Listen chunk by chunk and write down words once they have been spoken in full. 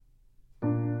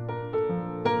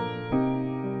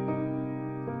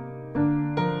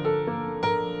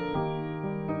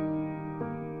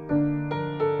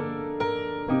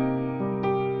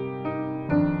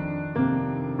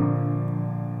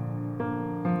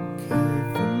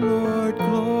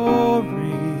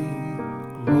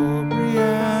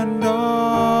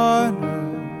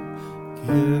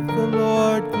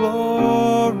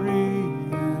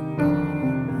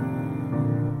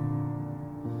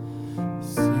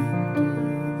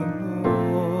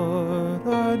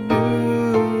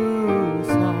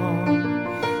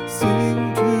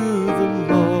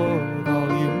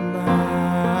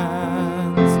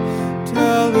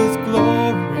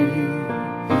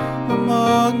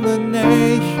among the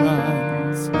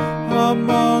nations,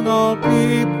 among all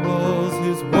peoples,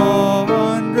 his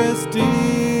wondrous deeds.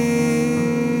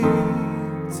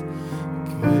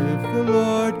 Give the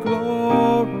Lord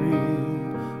glory,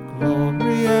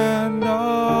 glory and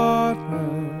honor.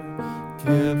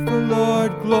 Give the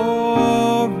Lord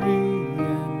glory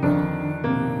and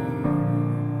honor.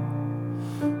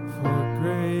 For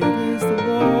great is the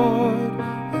Lord,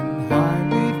 and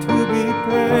highly to be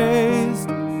praised.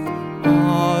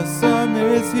 Awesome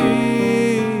is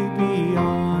he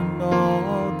beyond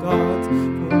all gods.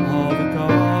 For all the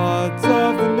gods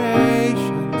of the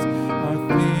nations are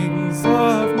things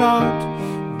of naught,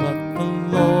 but the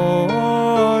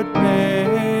Lord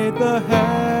made the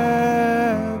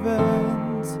heavens.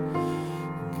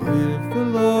 Give the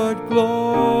Lord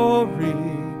glory,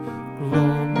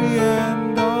 glory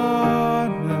and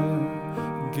honor.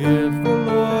 Give the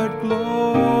Lord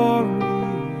glory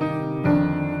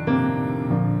and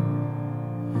honor.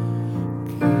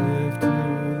 Give to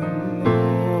the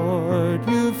Lord,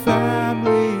 you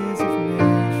families of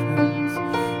nations.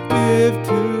 Give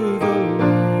to the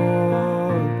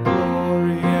Lord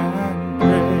glory and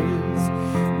praise.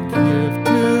 Give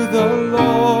to the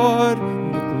Lord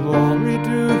the glory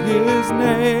due his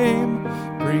name.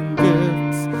 Bring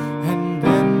gifts and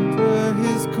enter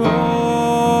his courts.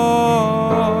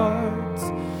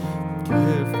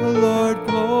 Give the Lord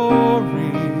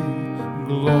glory,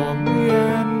 glory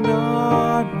and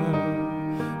honor.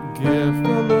 Give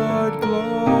the Lord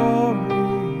glory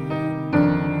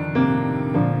and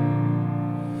honor.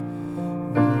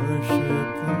 Worship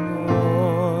the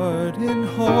Lord in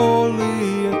holy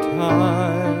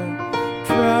attire.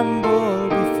 Tremble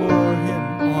before him,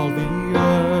 all the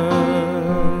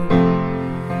earth.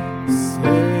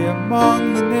 Say among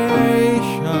the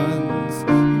nations,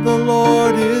 the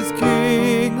Lord is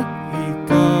King. He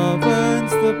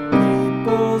governs the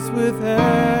peoples with